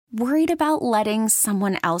Worried about letting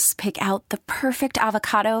someone else pick out the perfect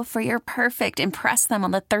avocado for your perfect impress them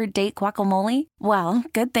on the third date guacamole? Well,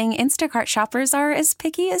 good thing Instacart shoppers are as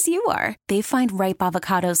picky as you are. They find ripe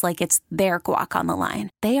avocados like it's their guac on the line.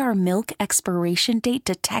 They are milk expiration date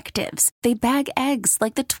detectives. They bag eggs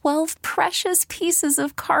like the 12 precious pieces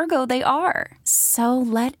of cargo they are. So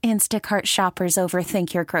let Instacart shoppers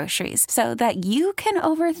overthink your groceries so that you can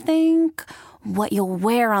overthink what you'll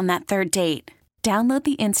wear on that third date. Download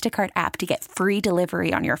the Instacart app to get free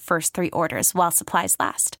delivery on your first 3 orders while supplies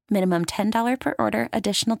last. Minimum $10 per order.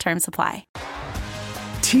 Additional terms apply.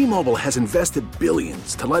 T-Mobile has invested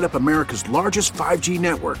billions to light up America's largest 5G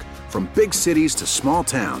network, from big cities to small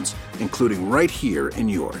towns, including right here in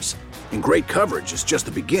yours. And great coverage is just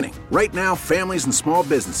the beginning. Right now, families and small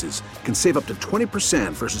businesses can save up to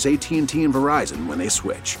 20% versus AT&T and Verizon when they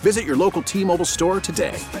switch. Visit your local T-Mobile store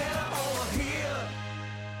today.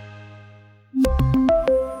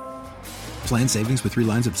 Plan savings with 3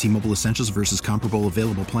 lines of T-Mobile Essentials versus comparable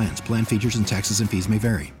available plans. Plan features and taxes and fees may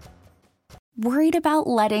vary. Worried about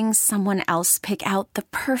letting someone else pick out the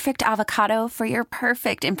perfect avocado for your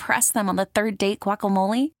perfect impress them on the third date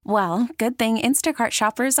guacamole? Well, good thing Instacart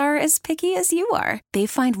shoppers are as picky as you are. They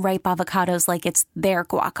find ripe avocados like it's their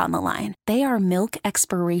guac on the line. They are milk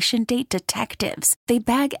expiration date detectives. They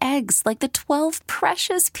bag eggs like the 12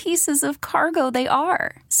 precious pieces of cargo they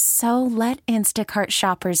are. So let Instacart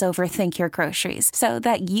shoppers overthink your groceries so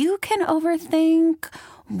that you can overthink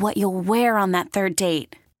what you'll wear on that third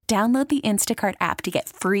date. Download the Instacart app to get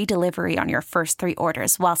free delivery on your first 3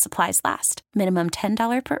 orders while supplies last. Minimum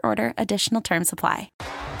 $10 per order. Additional terms apply.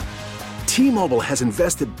 T-Mobile has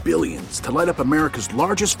invested billions to light up America's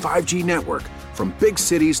largest 5G network, from big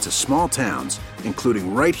cities to small towns,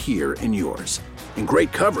 including right here in yours. And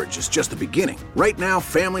great coverage is just the beginning. Right now,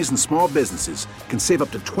 families and small businesses can save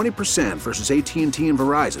up to 20% versus AT&T and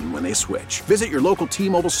Verizon when they switch. Visit your local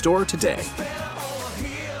T-Mobile store today.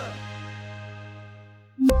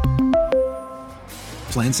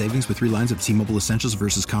 Plan savings with 3 lines of T-Mobile Essentials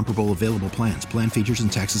versus comparable available plans. Plan features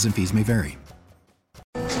and taxes and fees may vary.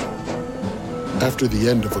 After the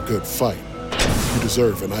end of a good fight, you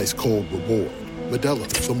deserve an ice-cold reward. Modelo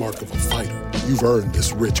is the mark of a fighter. You've earned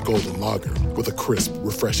this rich golden lager with a crisp,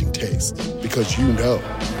 refreshing taste. Because you know,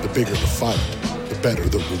 the bigger the fight, the better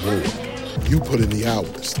the reward. You put in the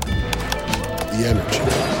hours, the energy,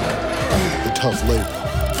 the tough labor.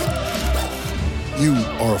 You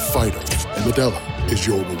are a fighter, and Modelo is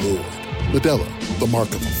your reward. Modelo, the mark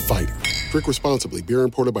of a fighter. Drink responsibly. Beer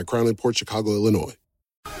imported by Crown Imports, Chicago, Illinois.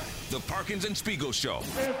 The Parkins and Spiegel Show.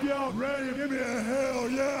 If y'all ready, give me a hell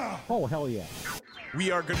yeah. Oh, hell yeah.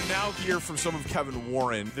 We are going to now hear from some of Kevin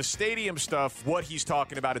Warren. The stadium stuff, what he's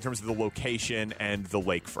talking about in terms of the location and the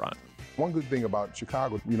lakefront. One good thing about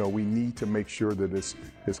Chicago, we need to make sure that it's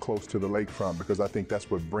close to the lakefront, because I think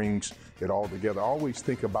that's what brings it all together. I always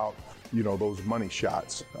think about, those money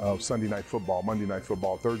shots of Sunday night football, Monday night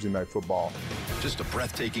football, Thursday night football. Just a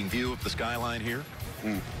breathtaking view of the skyline here.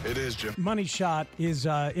 It is, Jim. Money shot is,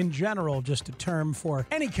 in general, just a term for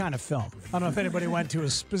any kind of film. I don't know if anybody went to a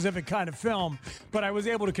specific kind of film, but I was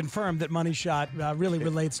able to confirm that money shot really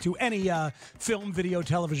relates to any film, video,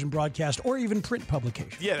 television broadcast, or even print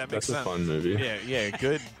publication. Yeah, that makes sense. That's a fun movie.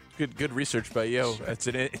 Yeah, good research by you. It's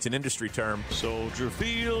an industry term. Soldier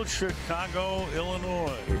Field, Chicago,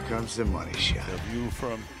 Illinois. Here comes the money shot. A view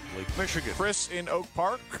from Lake Michigan. Chris in Oak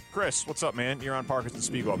Park. Chris, what's up, man? You're on Parkins and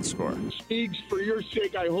Spiegel on The Score. Speaks, for your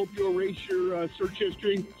sake, I hope you erase your search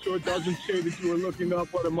history so it doesn't say that you were looking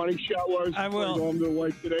up what a money shot was. I will. Going to the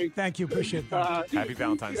wife today. Thank you. Appreciate that. Happy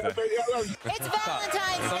Valentine's Day. It's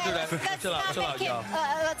Valentine's Day.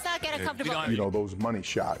 Let's not get uncomfortable. Those money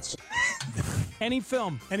shots. Any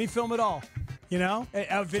film at all.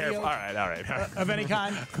 A video. All right. Of any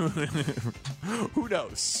kind. Who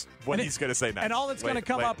knows what he's going to say next? And all that's going to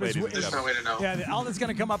come up is There's no way to know. Yeah, all that's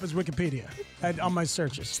going to come up is Wikipedia on my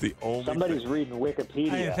searches. It's the only Somebody's reading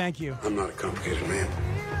Wikipedia. Thank you. I'm not a complicated man.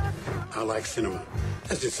 I like cinema.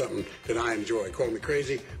 That's just something that I enjoy. Call me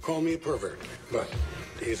crazy, call me a pervert. But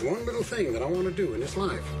there's one little thing that I want to do in this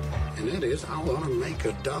life, and that is I want to make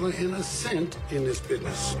 $1.01 in this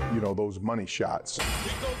business. Those money shots.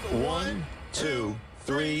 1, 2,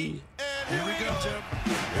 3. And here we go, Jim.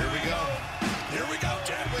 Here we go. Here we go,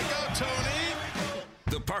 Jim. Here we go, Tony.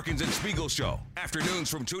 The Parkins and Spiegel Show. Afternoons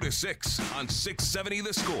from 2 to 6 on 670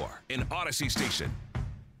 The Score in Odyssey Station.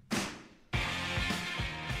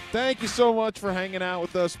 Thank you so much for hanging out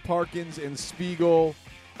with us, Parkins and Spiegel,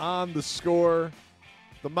 on The Score.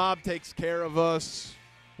 The mob takes care of us.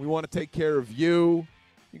 We want to take care of you.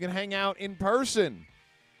 You can hang out in person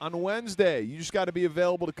on Wednesday. You just got to be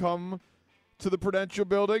available to come to the Prudential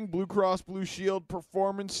Building, Blue Cross Blue Shield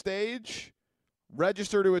Performance Stage.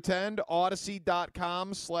 Register to attend,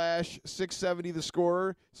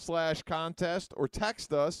 odyssey.com/670thescorer/contest, or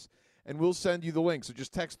text us, and we'll send you the link. So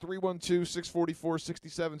just text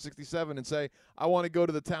 312-644-6767 and say, I want to go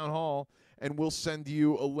to the town hall, and we'll send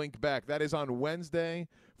you a link back. That is on Wednesday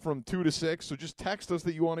from 2 to 6. So just text us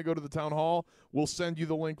that you want to go to the town hall. We'll send you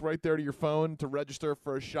the link right there to your phone to register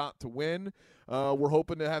for a shot to win. We're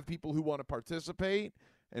hoping to have people who want to participate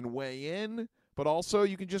and weigh in, but also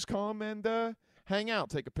you can just come and hang out,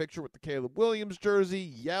 take a picture with the Caleb Williams jersey,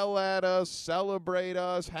 yell at us, celebrate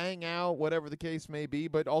us, hang out, whatever the case may be,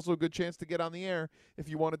 but also a good chance to get on the air if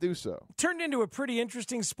you want to do so. Turned into a pretty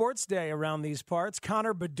interesting sports day around these parts.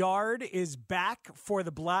 Connor Bedard is back for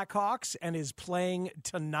the Blackhawks and is playing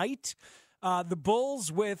tonight. The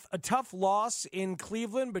Bulls with a tough loss in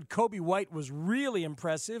Cleveland, but Kobe White was really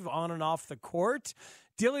impressive on and off the court.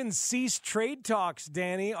 Dylan Cease trade talks,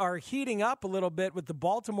 Danny, are heating up a little bit with the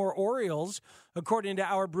Baltimore Orioles, according to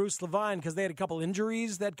our Bruce Levine, because they had a couple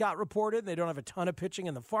injuries that got reported. They don't have a ton of pitching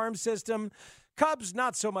in the farm system. Cubs,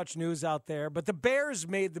 not so much news out there, but the Bears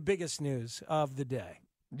made the biggest news of the day.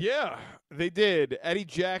 Yeah, they did. Eddie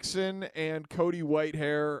Jackson and Cody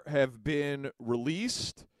Whitehair have been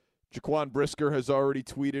released. Jaquan Brisker has already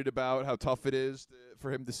tweeted about how tough it is for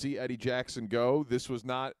him to see Eddie Jackson go. This was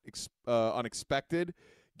not unexpected,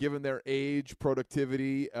 given their age,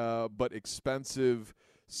 productivity, but expensive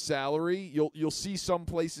salary. You'll see some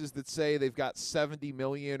places that say they've got $70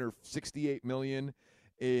 million or $68 million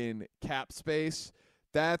in cap space.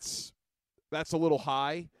 That's a little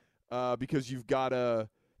high because you've got a.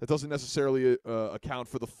 That doesn't necessarily account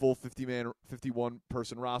for the full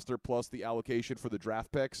 51-person roster plus the allocation for the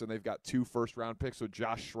draft picks, and they've got 2 first-round picks. So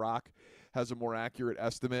Josh Schrock has a more accurate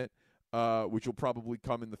estimate, which will probably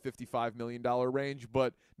come in the $55 million range.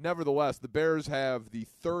 But nevertheless, the Bears have the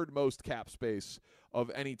 3rd most cap space of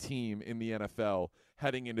any team in the NFL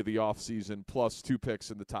heading into the offseason, plus 2 picks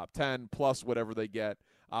in the top 10, plus whatever they get,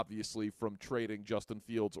 obviously, from trading Justin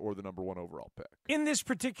Fields or the number 1 overall pick. In this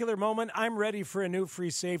particular moment, I'm ready for a new free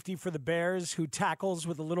safety for the Bears who tackles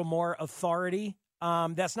with a little more authority.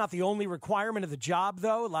 That's not the only requirement of the job,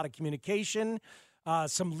 though. A lot of communication,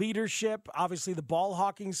 some leadership, obviously the ball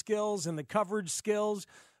hawking skills and the coverage skills.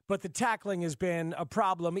 But the tackling has been a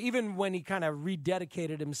problem, even when he kind of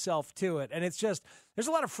rededicated himself to it. And it's just, there's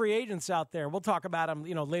a lot of free agents out there. We'll talk about them,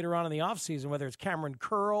 later on in the offseason, whether it's Cameron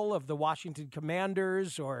Curl of the Washington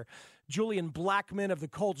Commanders or Julian Blackmon of the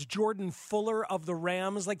Colts, Jordan Fuller of the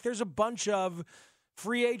Rams. Like, there's a bunch of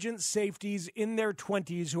free agent safeties in their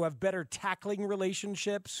 20s who have better tackling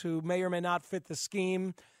relationships, who may or may not fit the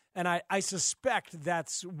scheme. And I suspect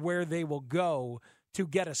that's where they will go to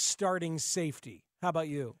get a starting safety. How about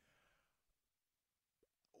you?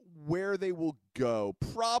 Where they will go,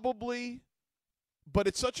 probably, but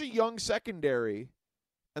it's such a young secondary,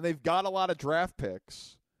 and they've got a lot of draft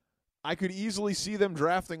picks. I could easily see them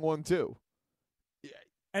drafting one too,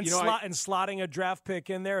 and slotting a draft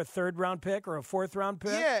pick in there, a 3rd-round pick or a 4th-round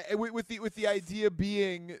pick. Yeah, with the idea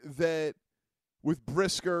being that with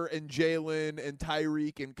Brisker and Jalen and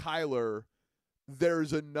Tyreek and Kyler,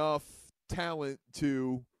 there's enough talent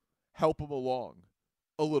to help them along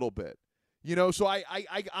a little bit. So I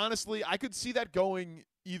honestly, I could see that going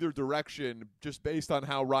either direction just based on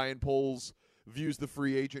how Ryan Poles views the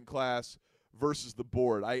free agent class versus the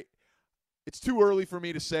board. It's too early for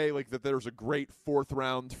me to say that there's a great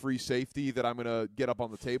 4th-round free safety that I'm going to get up on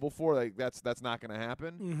the table for. That's not going to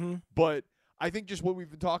happen. Mm-hmm. But I think just what we've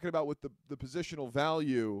been talking about with the positional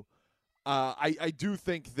value, I do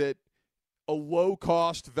think that a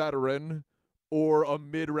low-cost veteran or a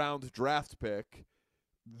mid-round draft pick,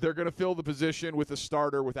 they're going to fill the position with a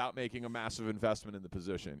starter without making a massive investment in the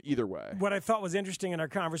position, either way. What I thought was interesting in our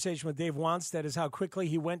conversation with Dave Wanstead is how quickly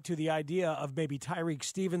he went to the idea of maybe Tyreek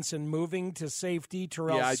Stevenson moving to safety,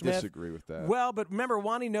 Terrell Smith. Yeah, I disagree with that. Well, but remember,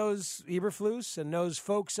 Wani knows Eberflus and knows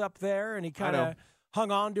folks up there, and he kind of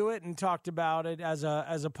hung on to it and talked about it as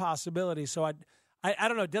a possibility. So I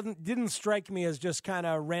don't know. It didn't strike me as just kind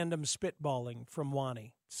of random spitballing from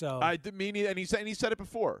Wani. So I didn't mean it, and he said it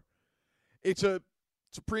before. It's a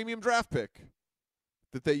premium draft pick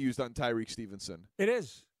that they used on Tyreek Stevenson. It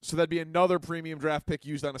is. So that'd be another premium draft pick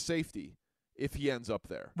used on a safety if he ends up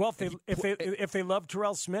there. Well, if they love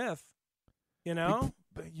Terrell Smith, you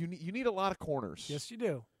need a lot of corners. Yes, you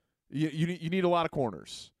do. You need a lot of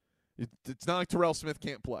corners. It's not like Terrell Smith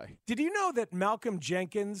can't play. Did you know that Malcolm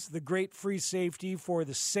Jenkins, the great free safety for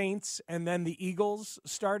the Saints and then the Eagles,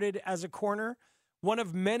 started as a corner? One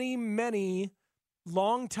of many, many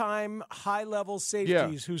long-time high-level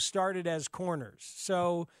safeties who started as corners.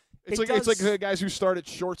 So It's like the guys who start at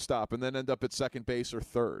shortstop and then end up at second base or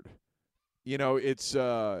third. It's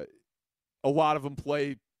a lot of them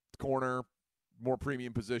play corner, more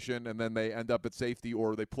premium position, and then they end up at safety,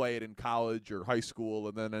 or they play it in college or high school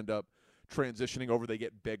and then end up transitioning over. They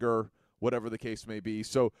get bigger, whatever the case may be.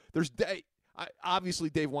 So there's obviously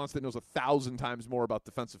Dave Wannstedt knows 1,000 times more about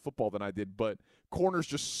defensive football than I did, but corner's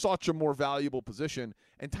just such a more valuable position,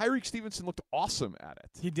 and Tyreek Stevenson looked awesome at it.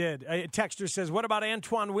 He did. A texter says, what about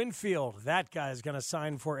Antoine Winfield? That guy's going to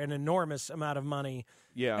sign for an enormous amount of money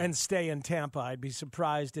and stay in Tampa. I'd be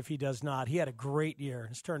surprised if he does not. He had a great year.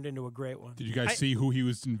 It's turned into a great one. Did you guys see who he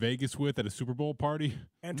was in Vegas with at a Super Bowl party?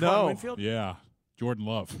 Antoine Winfield? Yeah, Jordan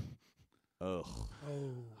Love. Ugh.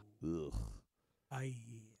 Oh. Ugh.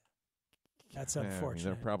 That's unfortunate.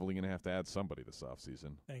 They're probably going to have to add somebody this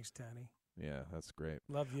offseason. Thanks, Danny. Yeah, that's great.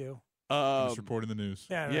 Love you. Just reporting the news.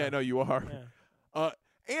 Yeah, no, you are. Yeah.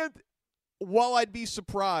 And while I'd be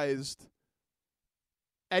surprised,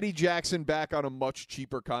 Eddie Jackson back on a much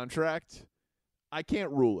cheaper contract, I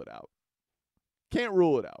can't rule it out. Can't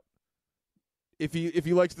rule it out. If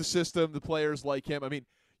he likes the system, the players like him. I mean,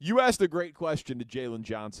 you asked a great question to Jalen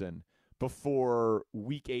Johnson before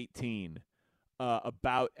Week 18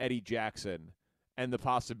 about Eddie Jackson and the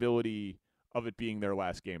possibility of it being their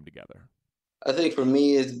last game together. I think for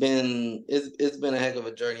me, it's been a heck of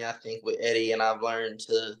a journey. I think with Eddie, and I've learned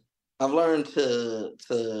to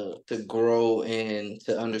grow and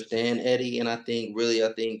to understand Eddie. And I think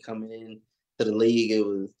coming in to the league, it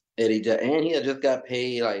was Eddie Jackson, and he had just got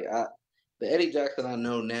paid. The Eddie Jackson I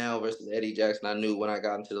know now versus Eddie Jackson I knew when I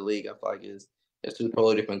got into the league, I feel like it's two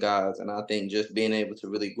totally different guys. And I think just being able to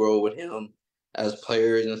really grow with him as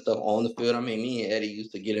players and stuff on the field. I mean, me and Eddie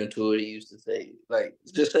used to get into it. He used to say,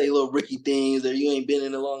 just say little Ricky things, or you ain't been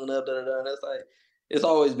in it long enough, da-da-da. And that's it's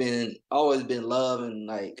always been love and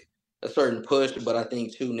a certain push. But I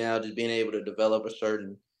think too now just being able to develop a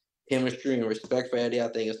certain chemistry and respect for Eddie, I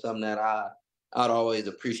think is something that I'd always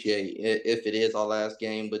appreciate if it is our last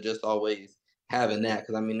game, but just always having that.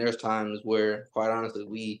 Because I mean, there's times where, quite honestly,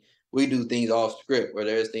 we do things off script, where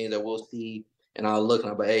there's things that we'll see. And I'll look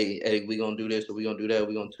and I'll be, hey, Eddie, we going to do this or we going to do that.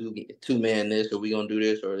 We going to two-man this or we going to do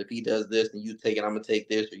this. Or if he does this, then you take it, I'm going to take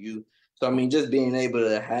this or you. So, I mean, just being able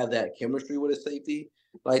to have that chemistry with a safety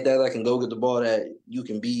like that can go get the ball that you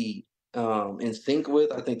can be in sync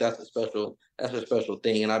with, I think that's a special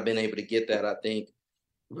thing. And I've been able to get that, I think,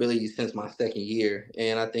 really since my second year.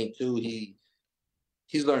 And I think, too,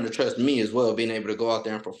 he's learned to trust me as well, being able to go out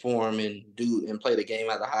there and perform and play the game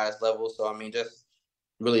at the highest level. So, I mean, just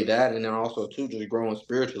really that, and then also too just growing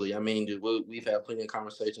spiritually. I mean, we've had plenty of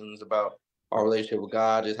conversations about our relationship with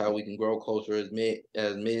God, just how we can grow closer as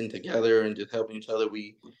men together, and just helping each other.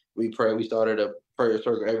 We pray. We started a prayer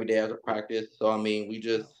circle every day after practice. So I mean, we've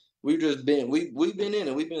been in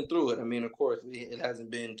it. We've been through it. I mean, of course, it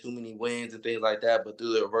hasn't been too many wins and things like that, but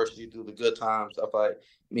through the adversity, through the good times, I feel like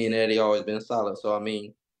me and Eddie always been solid. So I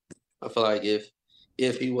mean, I feel like if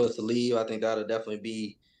he was to leave, I think that would definitely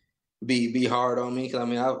be hard on me, because I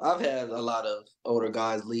mean I've had a lot of older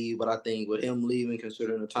guys leave, but I think with him leaving,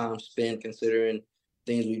 considering the time spent, considering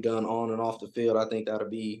things we've done on and off the field, I think that'll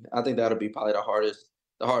be probably the hardest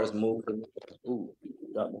move for me. Ooh,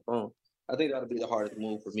 got my phone. I think that'll be the hardest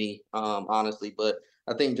move for me, honestly. But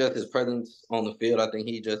I think just his presence on the field, I think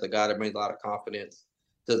he's just a guy that brings a lot of confidence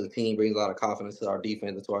to the team, brings a lot of confidence to our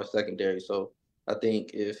defense and to our secondary. So I think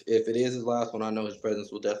if it is his last one, I know his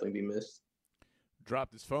presence will definitely be missed.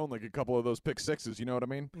 Dropped his phone like a couple of those pick sixes, you know what I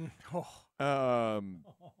mean? Oh.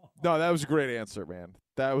 No, that was a great answer, man.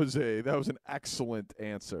 That was an excellent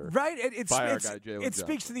answer. Right? It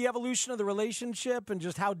speaks to the evolution of the relationship and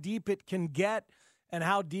just how deep it can get and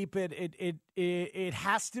how deep it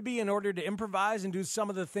has to be in order to improvise and do some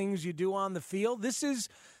of the things you do on the field. This is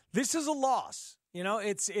a loss. You know,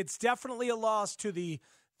 it's definitely a loss to the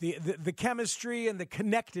chemistry and the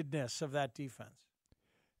connectedness of that defense.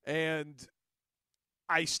 And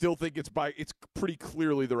I still think it's pretty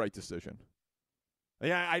clearly the right decision.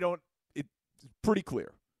 It's pretty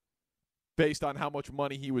clear based on how much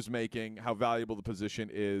money he was making, how valuable the position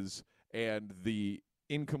is, and the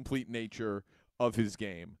incomplete nature of his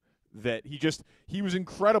game, that he was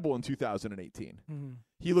incredible in 2018. Mm-hmm.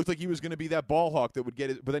 He looked like he was going to be that ball hawk that would get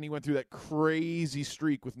it, but then he went through that crazy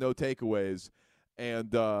streak with no takeaways,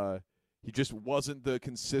 and he just wasn't the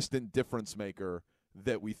consistent difference maker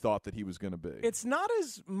that we thought that he was going to be. It's not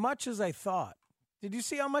as much as I thought. Did you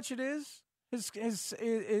see how much it is?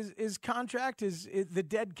 His contract is the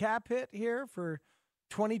dead cap hit here for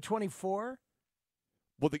 2024.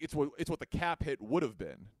 Well, it's what the cap hit would have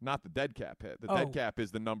been, not the dead cap hit. The dead cap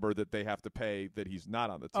is the number that they have to pay that he's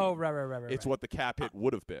not on the team. Oh, right. It's what the cap hit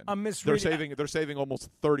would have been. I'm misreading. They're saving almost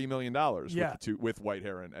 $30 million Yeah. with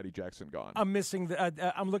Whitehair and Eddie Jackson gone. I'm missing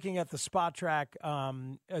I'm looking at the spot track,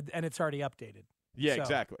 and it's already updated. Yeah, So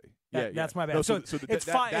exactly. That's my bad. No, so it's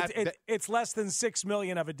it's less than $6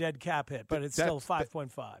 million of a dead cap hit, but it's still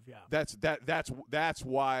 5.5. Yeah. That's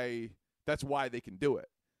why they can do it.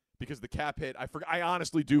 Because the cap hit, I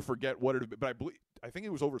honestly do forget what it, but I think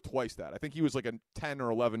it was over twice that. I think he was like a $10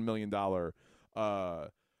 or $11 million. I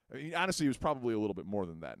mean, honestly, he was probably a little bit more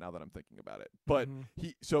than that. Now that I'm thinking about it, but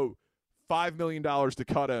so $5 million to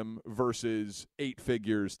cut him versus 8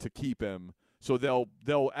 figures to keep him. So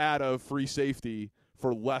they'll add a free safety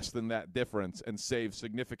for less than that difference and save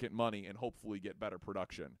significant money and hopefully get better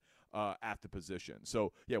production at the position.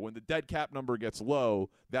 So, yeah, when the dead cap number gets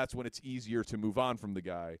low, that's when it's easier to move on from the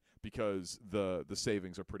guy because the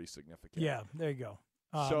savings are pretty significant. Yeah, there you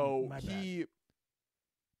go.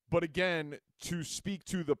 But again, to speak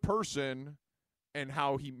to the person and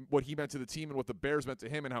what he meant to the team and what the Bears meant to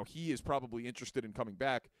him and how he is probably interested in coming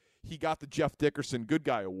back, he got the Jeff Dickerson Good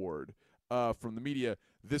Guy Award from the media.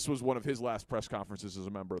 This was one of his last press conferences as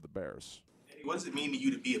a member of the Bears. What does it mean to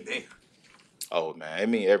you to be a Bear? Oh, man, it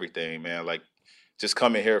means everything, man. Like, just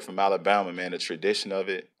coming here from Alabama, man, the tradition of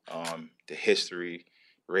it, the history,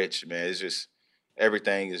 rich, man. It's just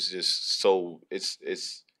everything is just so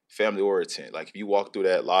it's family oriented. Like, if you walk through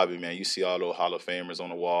that lobby, man, you see all those Hall of Famers on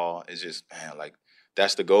the wall. It's just, man, like,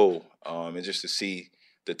 that's the goal. And just to see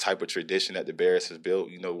the type of tradition that the Bears has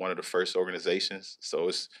built, one of the first organizations. So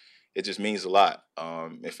it just means a lot.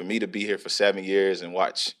 And for me to be here for 7 years and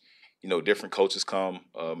watch, different coaches come,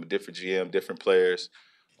 different GM, different players,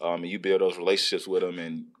 and you build those relationships with them,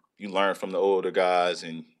 and you learn from the older guys,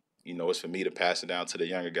 and it's for me to pass it down to the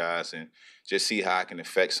younger guys and just see how I can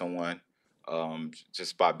affect someone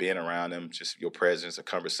just by being around them, just your presence, a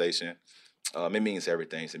conversation. It means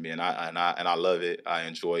everything to me, and I love it. I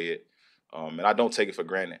enjoy it, and I don't take it for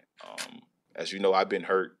granted. As you know, I've been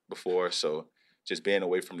hurt before, so just being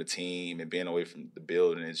away from the team and being away from the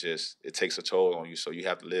building, it takes a toll on you. So you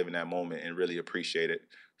have to live in that moment and really appreciate it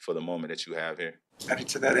for the moment that you have here. Eddie,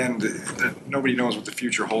 to that end, nobody knows what the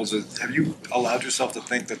future holds. Have you allowed yourself to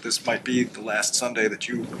think that this might be the last Sunday that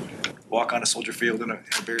you walk on a Soldier Field in a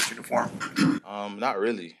Bears uniform? Not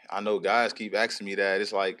really. I know guys keep asking me that.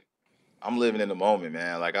 It's like I'm living in the moment,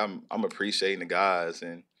 man. Like I'm appreciating the guys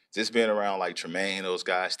and just being around like Tremaine, those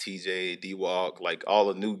guys, TJ, D-Walk, like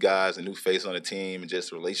all the new guys, the new face on the team, and just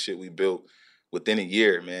the relationship we built within a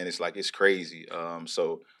year, man. It's like it's crazy.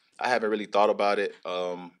 So I haven't really thought about it.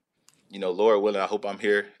 Lord willing, I hope I'm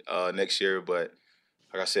here next year. But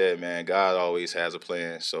like I said, man, God always has a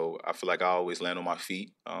plan. So I feel like I always land on my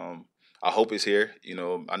feet. I hope it's here.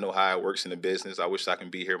 I know how it works in the business. I wish I can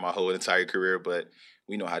be here my whole entire career, but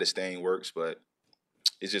we know how this thing works. But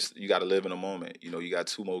it's just you got to live in a moment. You got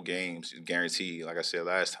 2 more games guaranteed. Like I said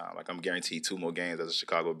last time, like I'm guaranteed 2 more games as a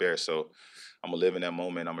Chicago Bear. So I'm gonna live in that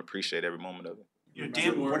moment. I'm gonna appreciate every moment of it.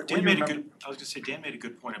 Dan made a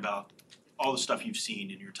good point about all the stuff you've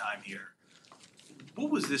seen in your time here.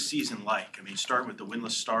 What was this season like? I mean, starting with the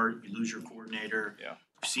winless start, you lose your coordinator. Yeah.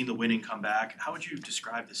 You've seen the winning come back. How would you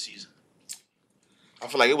describe this season? I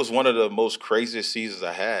feel like it was one of the most craziest seasons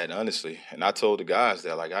I had, honestly. And I told the guys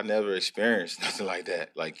that, like, I never experienced nothing like that.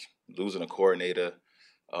 Like, losing a coordinator,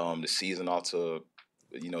 the season off to,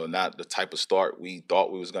 not the type of start we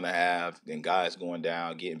thought we was going to have, then guys going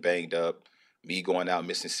down, getting banged up, me going out,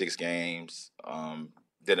 missing 6 games,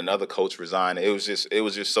 then another coach resigning. It was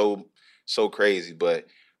just so crazy. But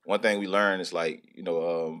one thing we learned is, like,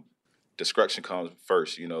 destruction comes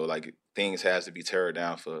first, like things has to be teared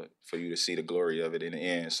down for you to see the glory of it in the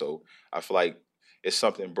end. So I feel like it's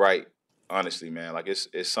something bright, honestly, man. Like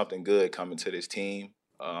it's something good coming to this team.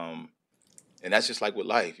 And that's just like with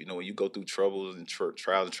life, when you go through troubles and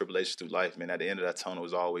trials and tribulations through life, man, at the end of that tunnel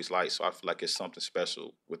is always light. So I feel like it's something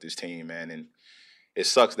special with this team, man. And it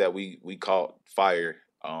sucks that we caught fire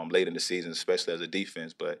late in the season, especially as a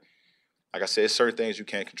defense. But like I said, it's certain things you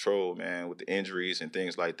can't control, man, with the injuries and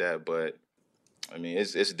things like that. But I mean,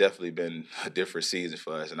 it's definitely been a different season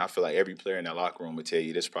for us. And I feel like every player in that locker room would tell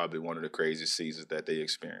you this is probably one of the craziest seasons that they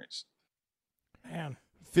experienced. Man.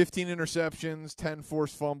 15 interceptions, 10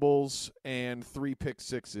 forced fumbles, and 3 pick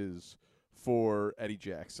sixes for Eddie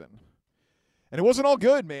Jackson. And it wasn't all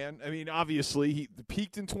good, man. I mean, obviously, he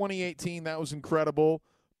peaked in 2018. That was incredible.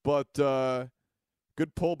 But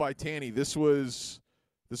good pull by Tanny. This was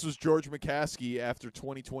George McCaskey after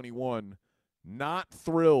 2021 not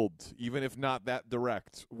thrilled, even if not that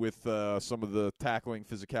direct, with some of the tackling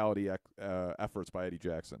physicality efforts by Eddie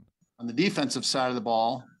Jackson. On the defensive side of the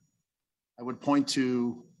ball, I would point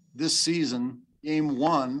to this season, game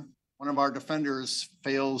one of our defenders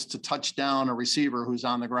fails to touch down a receiver who's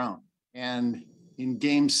on the ground. And in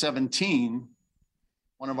game 17,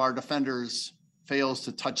 one of our defenders fails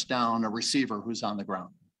to touch down a receiver who's on the ground.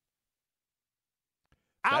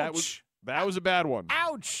 Ouch. That was a bad one.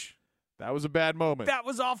 Ouch. That was a bad moment. That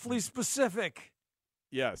was awfully specific.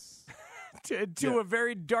 Yes. to a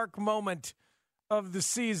very dark moment of the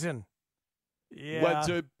season. Yeah.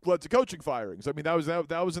 Led to coaching firings. I mean,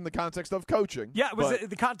 that was in the context of coaching. Yeah, it was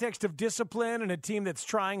the context of discipline and a team that's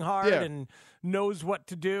trying hard and knows what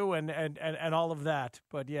to do and all of that.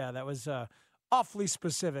 But yeah, that was awfully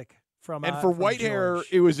specific from. And for from Whitehair, George.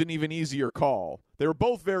 it was an even easier call. They were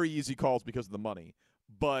both very easy calls because of the money.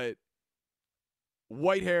 But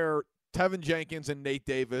Whitehair, Tevin Jenkins, and Nate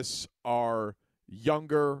Davis are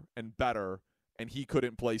younger and better, and he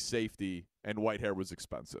couldn't play safety, and Whitehair was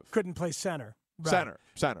expensive. Couldn't play center. Right.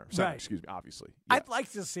 Center. Right. Excuse me. Obviously, I'd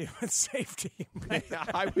like to see him at safety.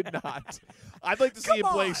 I would not. I'd like to see him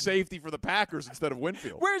play safety for the Packers instead of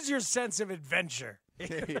Winfield. Where's your sense of adventure?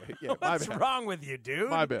 What's wrong with you, dude?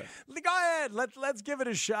 My bad. Go ahead. Let's give it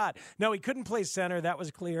a shot. No, he couldn't play center. That was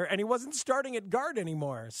clear, and he wasn't starting at guard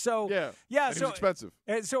anymore. So and so he was expensive.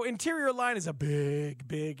 So interior line is a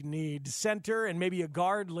big need. Center and maybe a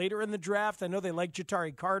guard later in the draft. I know they like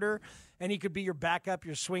Jatari Carter. And he could be your backup,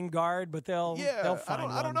 your swing guard, but they'll find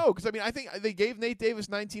one. I don't know because I think they gave Nate Davis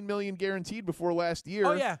 $19 million guaranteed before last year.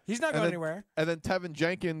 Oh yeah, he's not going anywhere. And then Tevin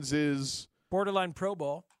Jenkins is borderline Pro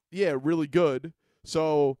Bowl. Yeah, really good.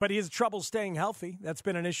 So, but he has trouble staying healthy. That's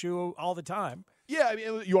been an issue all the time. Yeah, I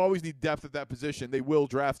mean, you always need depth at that position. They will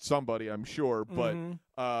draft somebody, I'm sure, but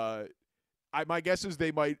my guess is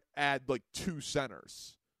they might add like 2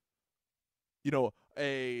 centers.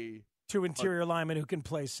 Two interior linemen who can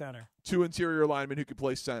play center. 2 interior linemen who can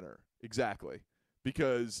play center. Exactly.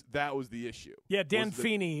 Because that was the issue. Yeah, Dan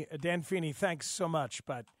Feeney, thanks so much.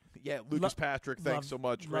 But yeah, Lucas Patrick, thanks so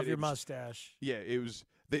much. Love your mustache. Yeah, it was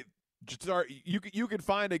you could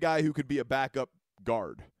find a guy who could be a backup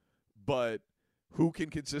guard, but who can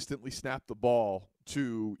consistently snap the ball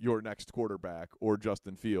to your next quarterback or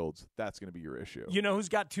Justin Fields, that's going to be your issue. You know who's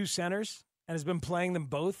got 2 centers and has been playing them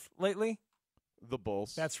both lately? The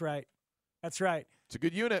Bulls. That's right. It's a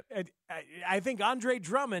good unit. I think Andre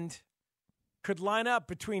Drummond could line up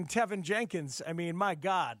between Tevin Jenkins. I mean, my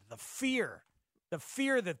God, the fear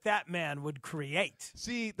that man would create.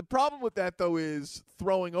 See, the problem with that, though, is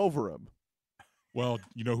throwing over him. Well,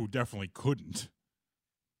 you know who definitely couldn't?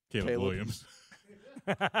 Caleb Williams.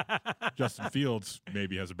 Justin Fields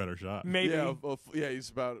maybe has a better shot. Maybe. Yeah, he's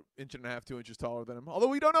about 1.5 inches, 2 inches taller than him. Although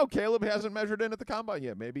we don't know. Caleb hasn't measured in at the combine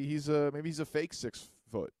yet. Maybe he's a fake 6'1".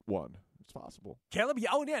 It's possible. Caleb?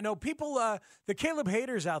 Oh, yeah. No, people, the Caleb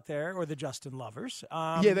haters out there, or the Justin lovers.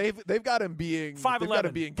 They've got him being 5'11". They've got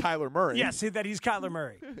him being Kyler Murray. Yes, that he's Kyler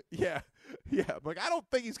Murray. yeah. Like I don't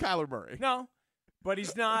think he's Kyler Murray. No, but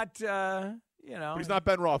he's not. But he's not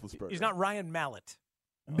Ben Roethlisberger. He's not Ryan Mallett.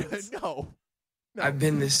 No. I've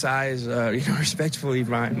been this size, respectfully,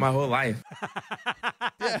 my whole life.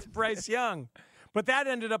 That's Bryce Young, but that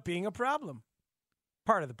ended up being a problem.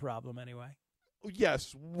 Part of the problem, anyway.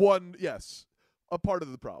 Yes, a part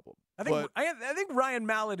of the problem. I think Ryan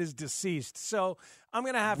Mallett is deceased, so I'm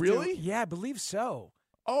going to have to. Really? Yeah, I believe so.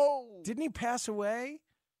 Oh, didn't he pass away?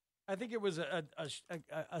 I think it was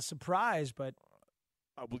a surprise, but.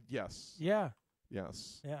 Yes. Yeah.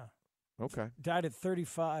 Yes. Yeah. Okay. Died at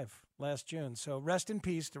 35 last June. So rest in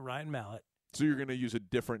peace to Ryan Mallett. So you're going to use a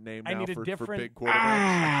different name now for big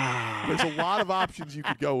quarterbacks? There's a lot of options you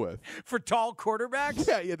could go with. For tall quarterbacks?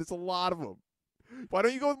 Yeah, there's a lot of them. Why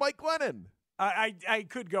don't you go with Mike Glennon? I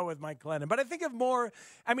could go with Mike Glennon, but I think of more.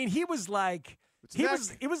 I mean, he was like he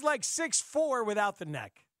was like 6'4" without the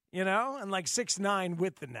neck, and like 6'9"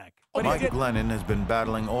 with the neck. But Mike Glennon has been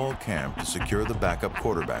battling all camp to secure the backup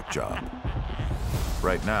quarterback job.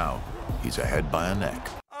 Right now, he's ahead by a neck.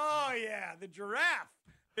 Oh yeah, the giraffe,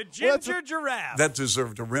 the ginger giraffe. That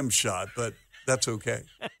deserved a rim shot, but that's okay.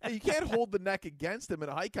 Hey, you can't hold the neck against him in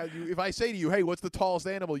a high count. If I say to you, "Hey, what's the tallest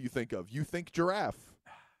animal you think of?" You think giraffe.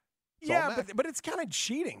 But it's kind of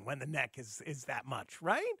cheating when the neck is that much,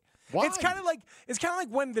 right? Why? It's kind of like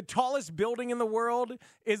when the tallest building in the world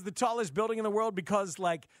is the tallest building in the world because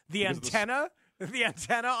like the antenna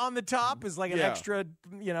on the top is like an extra,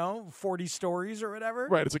 40 stories or whatever.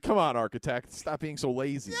 Right. It's like, come on, architect, stop being so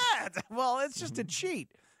lazy. Yeah. Well, it's just a cheat,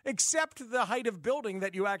 except the height of building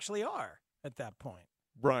that you actually are at that point.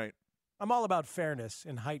 Right. I'm all about fairness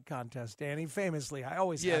in height contests, Danny. Famously, I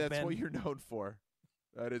always have been. Yeah, that's what you're known for.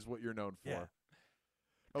 That is what you're known for. Yeah.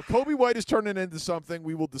 Now, Kobe White is turning into something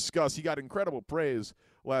we will discuss. He got incredible praise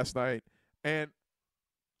last night. And,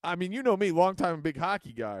 I mean, you know me, longtime big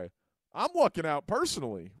hockey guy. I'm lucking out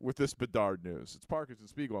personally with this Bedard news. It's Parkinson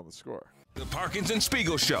Spiegel on The Score. The Parkinson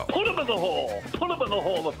Spiegel Show. Put him in the hall. Put him in the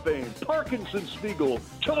Hall of Fame. Parkinson Spiegel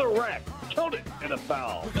to the rack. Count it in a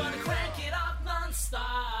foul. We're gonna crank it up nonstop.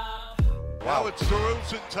 Now it's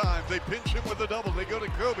DeRozan time. They pinch him with a double. They go to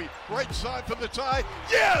Kobe. Right side for the tie.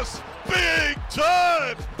 Yes! Big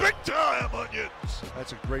time! Big time, Onions!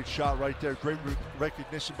 That's a great shot right there. Great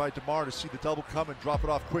recognition by DeMar to see the double come and drop it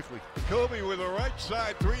off quickly. Kobe with a right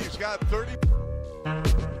side three. He's got 30.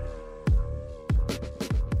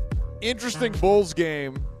 Interesting Bulls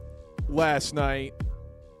game last night.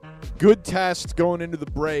 Good test going into the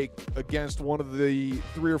break against one of the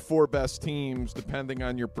 3 or 4 best teams, depending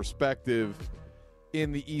on your perspective,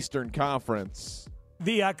 in the Eastern Conference.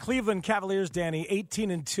 The Cleveland Cavaliers, Danny,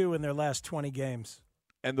 18-2 in their last 20 games.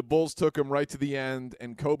 And the Bulls took them right to the end,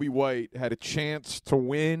 and Kobe White had a chance to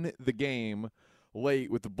win the game late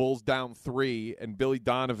with the Bulls down 3, and Billy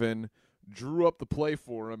Donovan drew up the play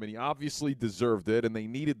for him, and he obviously deserved it, and they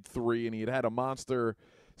needed 3, and he had a monster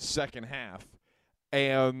second half.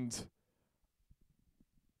 And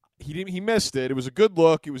he missed it. It was a good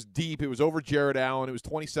look. It was deep. It was over Jared Allen. It was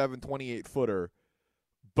 28-footer.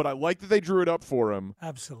 But I like that they drew it up for him.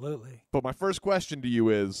 Absolutely. But my first question to you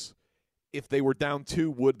is, if they were down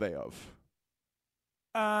 2, would they have?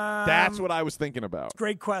 That's what I was thinking about.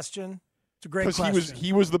 Great question. It's a great question. Because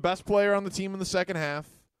he was the best player on the team in the second half.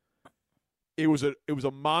 It was a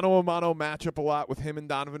mano-a-mano matchup a lot with him and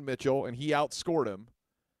Donovan Mitchell, and he outscored him.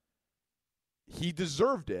 He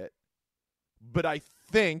deserved it, but I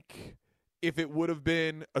think if it would have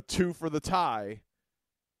been a 2 for the tie,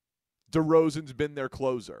 DeRozan's been their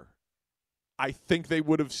closer. I think they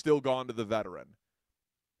would have still gone to the veteran.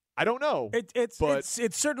 I don't know. It's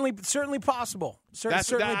certainly possible.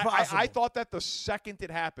 Certainly possible. I thought that the second it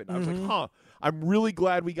happened. I was like, I'm really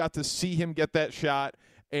glad we got to see him get that shot.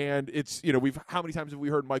 And it's, how many times have we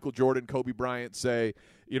heard Michael Jordan, Kobe Bryant say,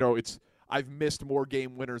 I've missed more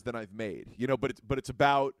game winners than I've made, but it's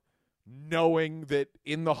about knowing that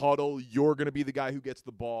in the huddle, you're going to be the guy who gets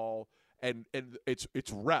the ball, and it's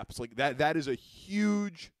reps. Like that is a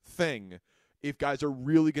huge thing. If guys are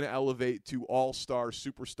really going to elevate to all-star,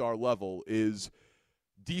 superstar level, is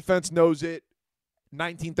defense knows it,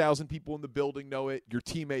 19,000 people in the building know it, your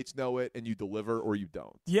teammates know it, and you deliver or you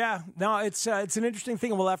don't. Yeah, no, it's an interesting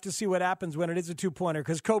thing, and we'll have to see what happens when it is a two-pointer,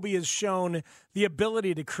 because Kobe has shown the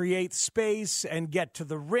ability to create space and get to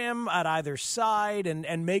the rim at either side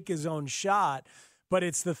and make his own shot, but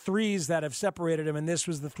it's the threes that have separated him, and this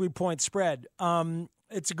was the three-point spread.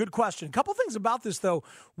 It's a good question. A couple things about this, though.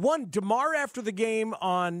 One, DeMar after the game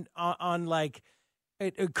on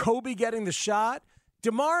Kobe getting the shot,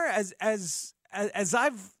 DeMar as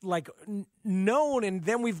I've known and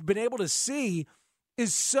then we've been able to see,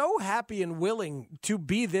 is so happy and willing to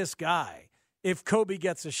be this guy if Kobe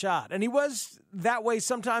gets a shot. And he was that way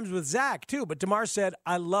sometimes with Zach too, but DeMar said,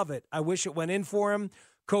 I love it. I wish it went in for him.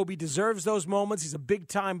 Kobe deserves those moments. He's a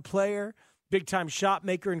big-time player, big-time shot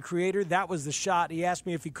maker and creator. That was the shot. He asked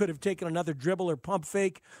me if he could have taken another dribble or pump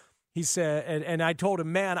fake. He said, and I told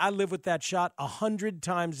him, man, I live with that shot 100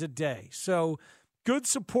 times a day. So good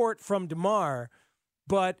support from DeMar,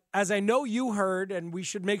 but as I know you heard, and we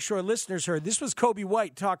should make sure our listeners heard, this was Kobe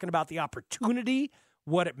White talking about the opportunity,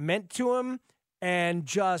 what it meant to him, and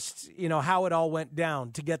just, how it all went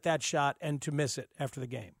down to get that shot and to miss it after the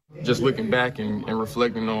game. Just looking back and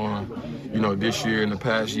reflecting on, this year and the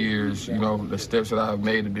past years, the steps that I've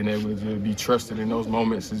made and been able to be trusted in those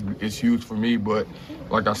moments is huge for me. But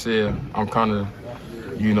like I said, I'm kind of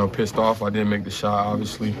pissed off I didn't make the shot,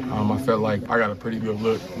 obviously. I felt like I got a pretty good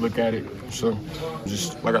look at it. So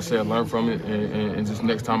just, like I said, learn from it, and just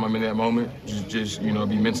next time I'm in that moment, just be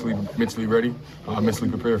mentally ready, mentally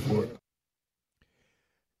prepared for it.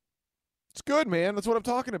 It's good, man. That's what I'm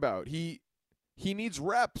talking about. He needs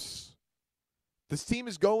reps. This team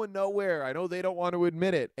is going nowhere. I know they don't want to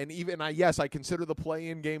admit it. And I consider the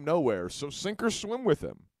play-in game nowhere. So sink or swim with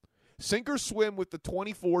him. Sink or swim with the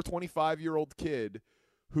 24, 25-year-old kid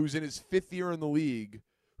who's in his 5th year in the league,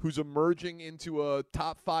 who's emerging into a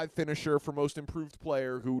top 5 finisher for most improved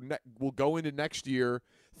player, who will go into next year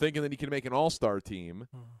thinking that he can make an all-star team.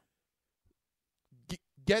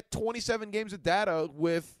 Get 27 games of data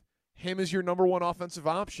with him as your number 1 offensive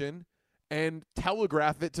option and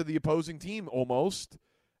telegraph it to the opposing team almost,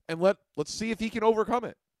 and let's see if he can overcome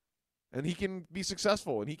it. And he can be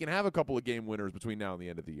successful, and he can have a couple of game winners between now and the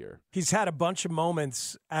end of the year. He's had a bunch of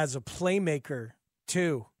moments as a playmaker,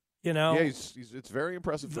 too. You know? Yeah, it's very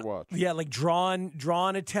impressive to watch. Yeah, like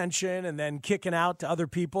drawing attention and then kicking out to other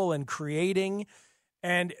people and creating.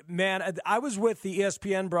 And, man, I was with the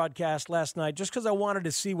ESPN broadcast last night just because I wanted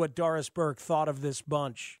to see what Doris Burke thought of this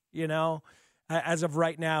bunch, you know, as of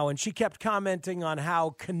right now. And she kept commenting on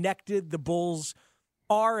how connected the Bulls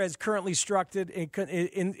are as currently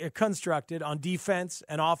constructed on defense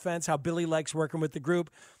and offense, how Billy likes working with the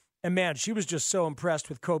group. And, man, she was just so impressed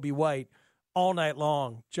with Kobe White all night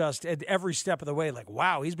long, just at every step of the way. Like,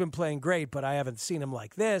 wow, he's been playing great, but I haven't seen him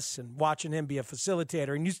like this, and watching him be a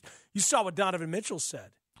facilitator. And you saw what Donovan Mitchell said,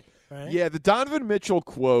 right? Yeah, the Donovan Mitchell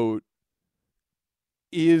quote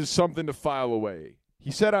is something to file away.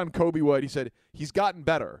 He said on Kobe White, he said, he's gotten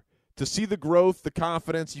better. To see the growth, the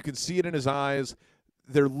confidence, you can see it in his eyes.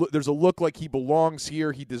 There's a look like he belongs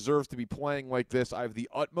here. He deserves to be playing like this. I have the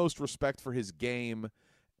utmost respect for his game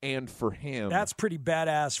and for him. That's pretty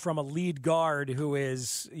badass from a lead guard who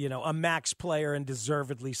is, you know, a max player and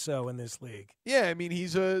deservedly so in this league. Yeah, I mean,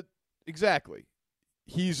 he's a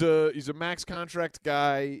max contract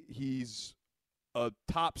guy. He's a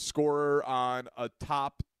top scorer on a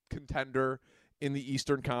top contender in the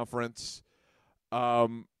Eastern Conference.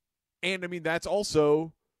 And I mean, that's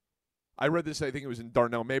also, I read this, I think it was in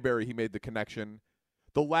Darnell Mayberry, he made the connection.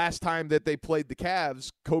 The last time that they played the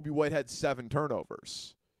Cavs, Kobe White had 7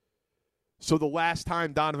 turnovers. So the last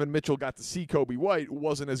time Donovan Mitchell got to see Kobe White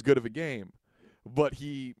wasn't as good of a game. But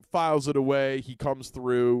he files it away. He comes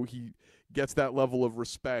through. He gets that level of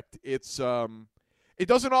respect. It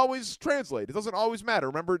doesn't always translate. It doesn't always matter.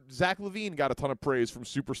 Remember, Zach LaVine got a ton of praise from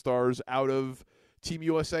superstars out of Team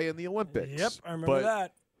USA in the Olympics. Yep, I remember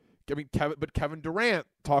that. I mean, Kevin Durant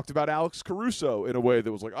talked about Alex Caruso in a way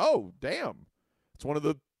that was like, oh, damn. It's one of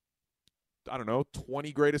the,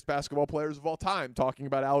 20 greatest basketball players of all time, talking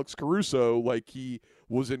about Alex Caruso like he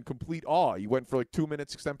was in complete awe. He went for like 2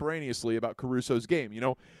 minutes extemporaneously about Caruso's game. You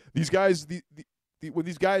know, these guys, when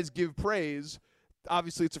these guys give praise,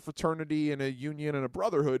 obviously it's a fraternity and a union and a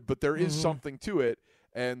brotherhood, but there is something to it.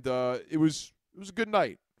 And it was a good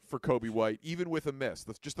night for Kobe White, even with a miss.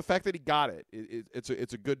 Just the fact that he got it, it's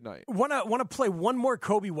a good night. Want to play one more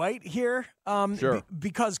Kobe White here? Sure.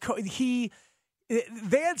 Because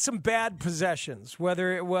they had some bad possessions,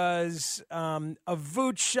 whether it was a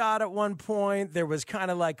Vooch shot at one point. There was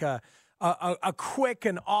kind of like a quick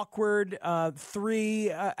and awkward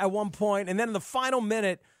three at one point. And then in the final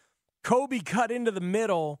minute, Kobe cut into the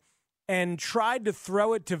middle and tried to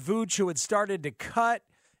throw it to Vooch, who had started to cut,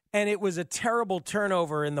 and it was a terrible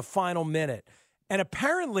turnover in the final minute. And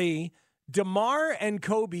apparently, DeMar and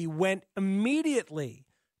Kobe went immediately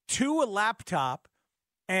to a laptop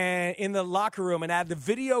and in the locker room and had the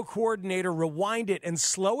video coordinator rewind it and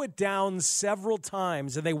slow it down several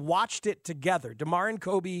times, and they watched it together. DeMar and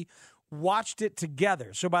Kobe watched it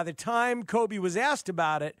together. So by the time Kobe was asked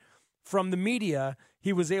about it from the media,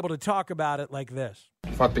 he was able to talk about it like this.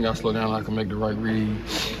 If I think I slow down, I can make the right read.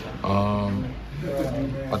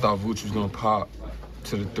 I thought Vooch was going to pop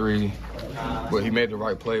to the three, but he made the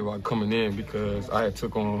right play by coming in because I had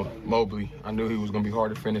took on Mobley. I knew he was going to be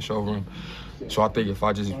hard to finish over him. So I think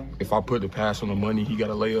if I put the pass on the money, he got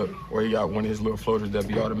a layup or he got one of his little floaters, that'd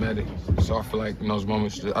be automatic. So I feel like in those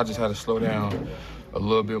moments, I just had to slow down a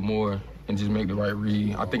little bit more and just make the right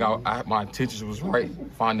read. I think my intention was right,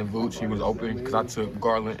 finding Vooch. He was open because I took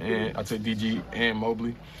Garland and I took DG and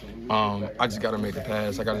Mobley. I just got to make the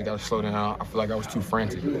pass. I just got to slow down. I feel like I was too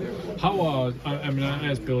frantic. How, I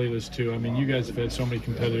asked Billy this too. I mean, you guys have had so many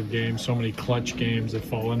competitive games, so many clutch games that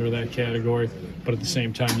fall under that category, but at the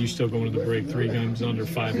same time, you still go into the break 3 games under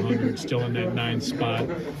 500, still in that 9th spot.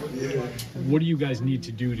 What do you guys need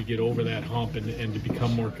to do to get over that hump and to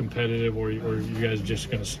become more competitive, or you guys just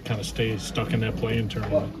going to kind of stay stuck in that play-in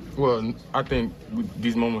tournament? Well, I think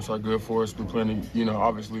these moments are good for us. We're playing,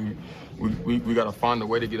 obviously we got to find a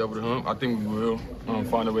way to get over the hump. I think we will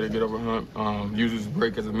find a way to get over the hump. Use this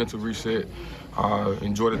break as a mental reset.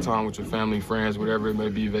 Enjoy the time with your family, friends, whatever it may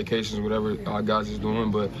be, vacations, whatever our guys is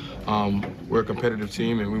doing. But we're a competitive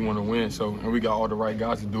team and we want to win. And we got all the right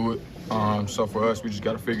guys to do it. So for us, we just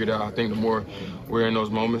got to figure it out. I think the more we're in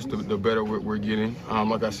those moments, the better we're getting.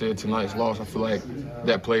 Like I said, tonight's loss, I feel like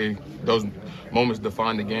that play, those moments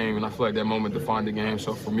define the game, and I feel like that moment defined the game.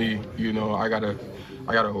 So for me, I gotta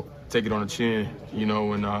take it on the chin,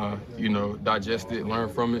 and digest it, learn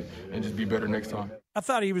from it, and just be better next time. I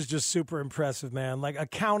thought he was just super impressive, man. Like,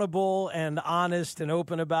 accountable and honest and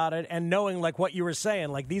open about it, and knowing, like what you were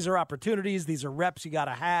saying, like these are opportunities, these are reps you got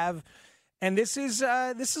to have. And this is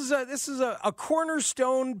a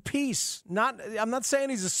cornerstone piece. I'm not saying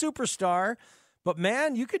he's a superstar, but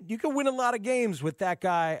man, you could win a lot of games with that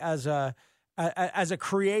guy as a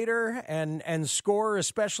creator and scorer,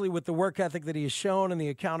 especially with the work ethic that he has shown and the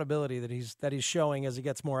accountability that he's showing as he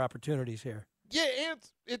gets more opportunities here. Yeah, and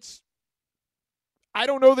it's I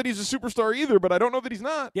don't know that he's a superstar either, but I don't know that he's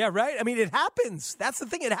not. Yeah, right? I mean, it happens. That's the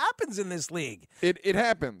thing. It happens in this league. It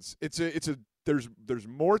happens. There's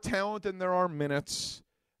more talent than there are minutes,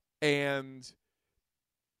 and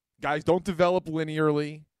guys don't develop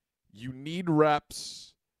linearly. You need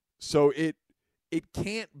reps. So it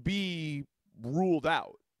can't be ruled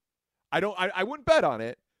out. I wouldn't bet on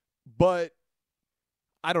it, but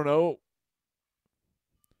I don't know.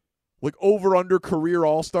 Like over-under career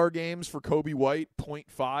All-Star games for Kobe White,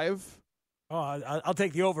 0.5. Oh, I'll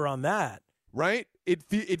take the over on that. Right? It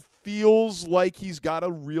feels like he's got a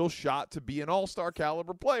real shot to be an All-Star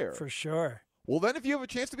caliber player. For sure. Well, then if you have a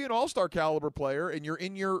chance to be an All-Star caliber player and you're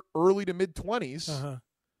in your early to mid-20s,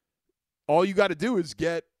 all you got to do is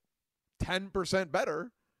get 10%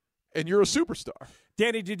 better, and you're a superstar.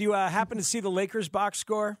 Danny, did you happen to see the Lakers box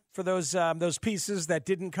score for those pieces that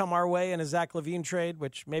didn't come our way in a Zach LaVine trade,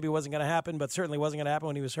 which maybe wasn't going to happen, but certainly wasn't going to happen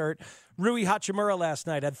when he was hurt? Rui Hachimura last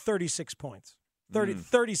night had 36 points.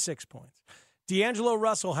 36 points. D'Angelo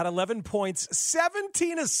Russell had 11 points,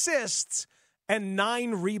 17 assists, and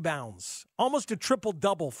 9 rebounds. Almost a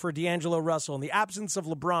triple-double for D'Angelo Russell. In the absence of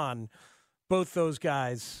LeBron, both those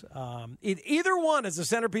guys, either one as a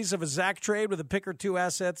centerpiece of a Zach trade with a pick or two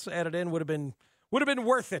assets added in would have been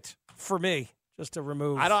worth it for me just to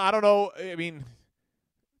remove. I don't know. I mean, do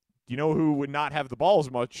you know who would not have the ball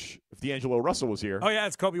as much if D'Angelo Russell was here? Oh yeah,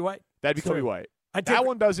 it's Kobe White. That'd be Kobe White. That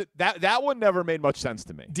one doesn't. That one never made much sense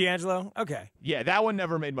to me. D'Angelo, okay. Yeah, that one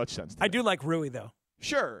never made much sense to me. I do like Rui though.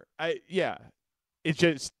 Sure. It's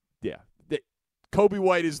just Kobe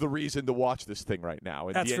White is the reason to watch this thing right now.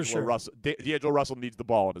 And That's for sure. D'Angelo Russell needs the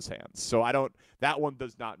ball in his hands. So that one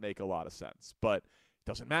does not make a lot of sense. But it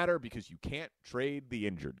doesn't matter because you can't trade the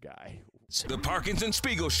injured guy. The Parkinson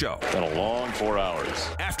Spiegel Show. Been a long 4 hours.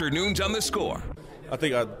 Afternoons on the Score. I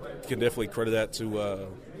think I can definitely credit that to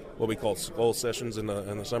what we call skull sessions in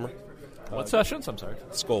the summer. What sessions? I'm sorry.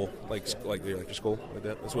 Skull, like your skull, like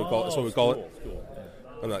that. That's what we call it. That's what we call it. Cool.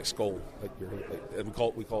 I'm like skull, we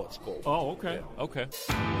call it skull. Oh, okay, yeah. Okay.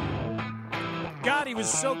 God, he was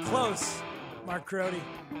so close, Mark Grody.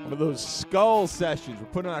 One of those skull sessions. We're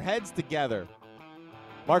putting our heads together.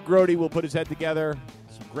 Mark Grody will put his head together.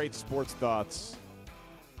 Some great sports thoughts.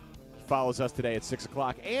 He follows us today at 6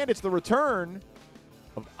 o'clock. And it's the return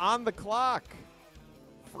of On the Clock.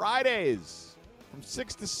 Fridays from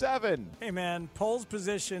 6 to 7. Hey, man, Pole's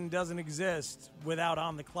position doesn't exist without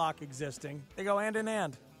On the Clock existing. They go hand in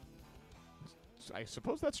hand. I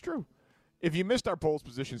suppose that's true. If you missed our Pole's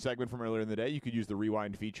position segment from earlier in the day, you could use the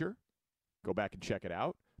rewind feature. Go back and check it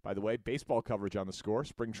out. By the way, baseball coverage on the Score.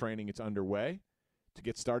 Spring training, it's underway. To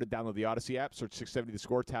get started, download the Odyssey app, search 670 The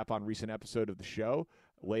Score, tap on recent episode of the show.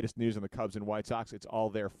 Latest news on the Cubs and White Sox, it's all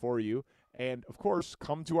there for you. And, of course,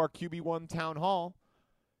 come to our QB1 Town Hall.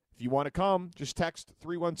 If you want to come, just text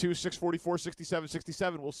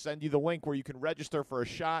 312-644-6767. We'll send you the link where you can register for a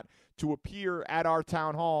shot to appear at our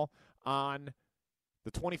Town Hall on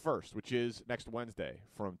the 21st, which is next Wednesday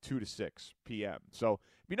from 2 to 6 p.m. So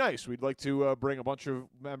it'd be nice. We'd like to bring a bunch of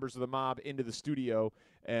members of the mob into the studio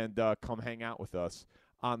and come hang out with us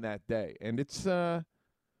on that day. And it's there's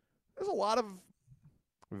a lot of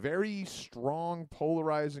very strong,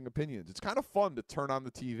 polarizing opinions. It's kind of fun to turn on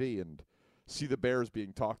the TV and see the Bears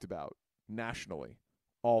being talked about nationally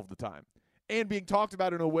all the time and being talked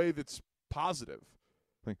about in a way that's positive.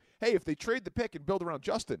 Like, hey, if they trade the pick and build around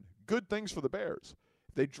Justin, good things for the Bears.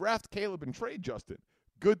 If they draft Caleb and trade Justin,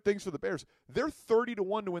 good things for the Bears. They're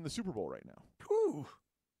 30-1 to win the Super Bowl right now. Whew.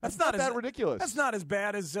 That's not that ridiculous. That's not as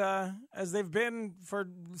bad as they've been for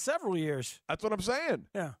several years. That's what I'm saying.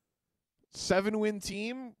 Yeah. 7-win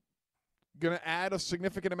team, going to add a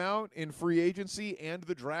significant amount in free agency and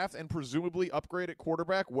the draft and presumably upgrade at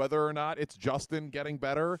quarterback, whether or not it's Justin getting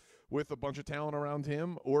better with a bunch of talent around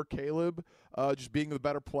him or Caleb just being the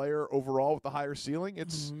better player overall with the higher ceiling.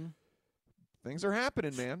 It's things are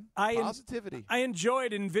happening, man. Positivity. I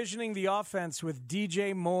enjoyed envisioning the offense with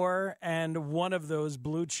DJ Moore and one of those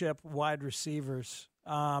blue chip wide receivers,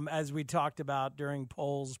 as we talked about during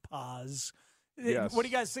Pole's pause. Yes. What do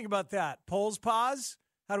you guys think about that? Pole's pause?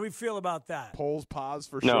 How do we feel about that? Pole's pause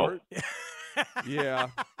for short? Yeah.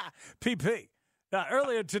 PP.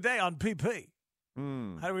 Earlier today on PP.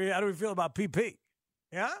 How do we feel about PP?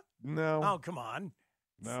 Yeah? No. Oh, come on.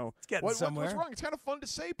 No. It's getting What's somewhere. wrong? It's kind of fun to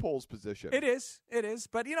say pole's position. It is.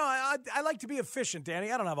 But, I like to be efficient,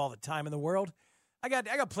 Danny. I don't have all the time in the world. I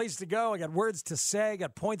got places to go. I got words to say. I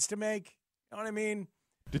got points to make. You know what I mean?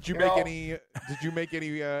 Did you make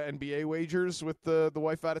any NBA wagers with the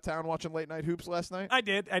wife out of town watching late night hoops last night? I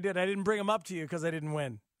did. I didn't bring them up to you because I didn't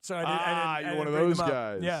win. So I didn't. You're one of bring those them up.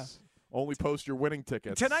 guys. Yeah. Only post your winning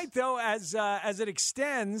tickets. Tonight, though, as it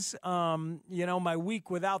extends, my week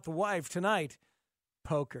without the wife tonight,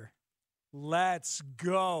 poker. Let's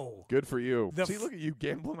go. Good for you. See, look at you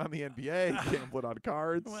gambling on the NBA, gambling on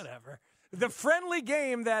cards. Whatever. The friendly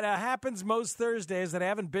game that happens most Thursdays that I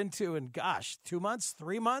haven't been to in, 2 months,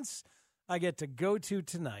 3 months, I get to go to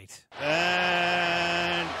tonight.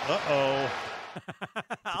 And,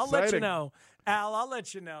 I'll let you know. Al, I'll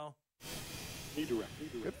let you know. Good for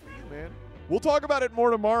you, man. We'll talk about it more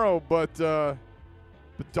tomorrow, but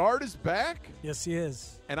Bedard is back. Yes, he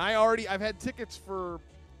is. And I've had tickets for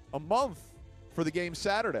a month for the game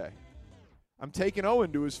Saturday. I'm taking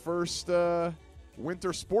Owen to his first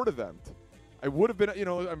winter sport event. I would have been,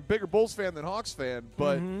 I'm a bigger Bulls fan than Hawks fan,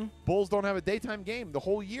 but Bulls don't have a daytime game the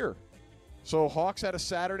whole year. So Hawks had a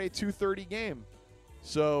Saturday 2:30 game.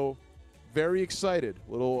 So very excited.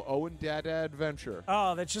 Little Owen Dada adventure.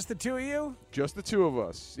 Oh, that's just the two of you? Just the two of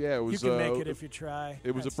us. Yeah, it was. You can make it if you try.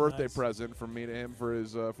 It was That's a birthday nice. present from me to him for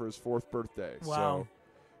his 4th birthday. Wow.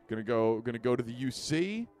 So gonna go to the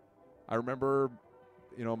UC. I remember,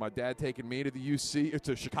 my dad taking me to the UC,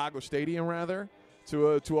 to Chicago Stadium rather,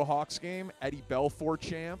 to a Hawks game. Eddie Belfour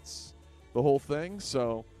chants, the whole thing.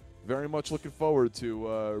 So very much looking forward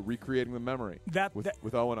to recreating the memory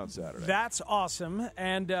with Owen on Saturday. That's awesome,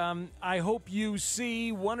 and I hope you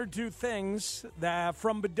see one or two things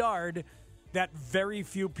from Bedard that very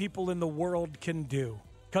few people in the world can do.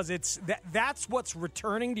 Because that's what's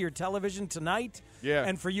returning to your television tonight. Yeah.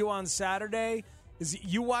 And for you on Saturday, is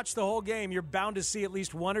you watch the whole game, you're bound to see at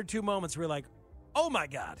least one or two moments where you're like, oh my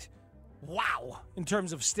God, wow, in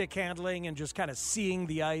terms of stick handling and just kind of seeing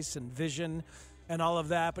the ice and vision and all of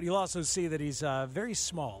that. But you'll also see that he's very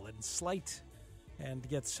small and slight and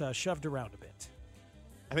gets shoved around a bit.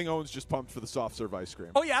 I think Owen's just pumped for the soft serve ice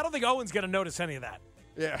cream. Oh, yeah, I don't think Owen's going to notice any of that.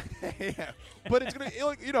 Yeah. Yeah. But it's going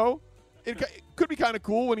to, it could be kind of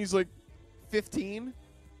cool when he's like 15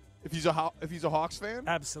 if he's a Hawks fan.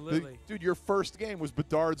 Absolutely. Dude, your first game was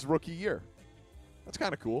Bedard's rookie year. That's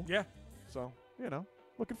kind of cool. Yeah. So,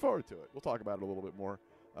 looking forward to it. We'll talk about it a little bit more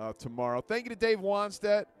tomorrow. Thank you to Dave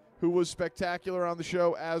Wanstedt, who was spectacular on the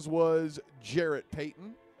show, as was Jarrett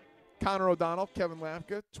Payton. Connor O'Donnell, Kevin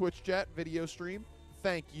Lapka, Twitch chat, video stream.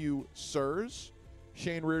 Thank you, sirs.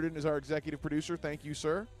 Shane Reardon is our executive producer. Thank you,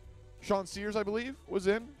 sir. Sean Sears, I believe, was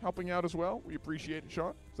in helping out as well. We appreciate it,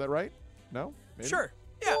 Sean. Is that right? No? Maybe? Sure.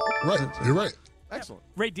 Yeah. Right. You're right. Excellent.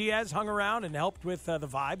 Ray Diaz hung around and helped with the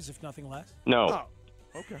vibes, if nothing less. No.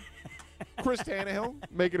 Oh, okay. Chris Tannehill,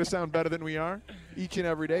 making us sound better than we are each and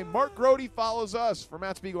every day. Mark Grody follows us. For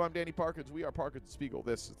Matt Spiegel, I'm Danny Parkins. We are Parkins and Spiegel.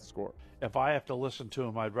 This is The Score. If I have to listen to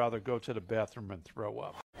him, I'd rather go to the bathroom and throw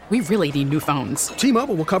up. We really need new phones.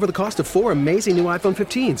 T-Mobile will cover the cost of 4 amazing new iPhone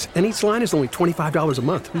 15s, and each line is only $25 a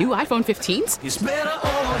month. New iPhone 15s? It's better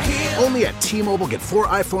over here. Only at T-Mobile, get 4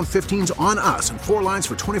 iPhone 15s on us and 4 lines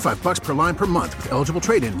for $25 per line per month with eligible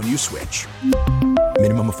trade-in when you switch.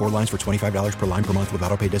 Minimum of 4 lines for $25 per line per month with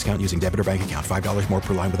autopay discount using debit or bank account. $5 more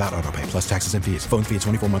per line without autopay, plus taxes and fees. Phone fee at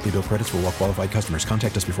 24 monthly bill credits for well-qualified customers.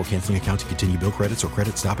 Contact us before canceling account to continue bill credits or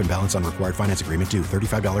credit stop and balance on required finance agreement due.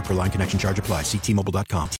 $35 per line connection charge applies. See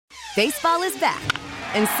T-Mobile.com. Baseball is back,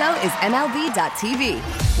 and so is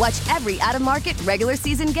MLB.tv. Watch every out-of-market, regular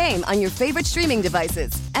season game on your favorite streaming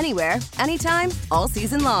devices. Anywhere, anytime, all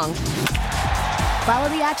season long. Follow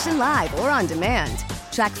the action live or on demand.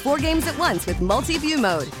 Track 4 games at once with multi-view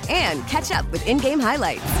mode and catch up with in-game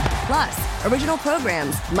highlights. Plus, original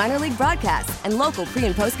programs, minor league broadcasts, and local pre-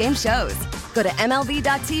 and post-game shows. Go to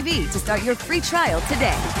MLB.tv to start your free trial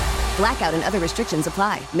today. Blackout and other restrictions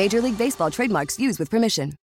apply. Major League Baseball trademarks used with permission.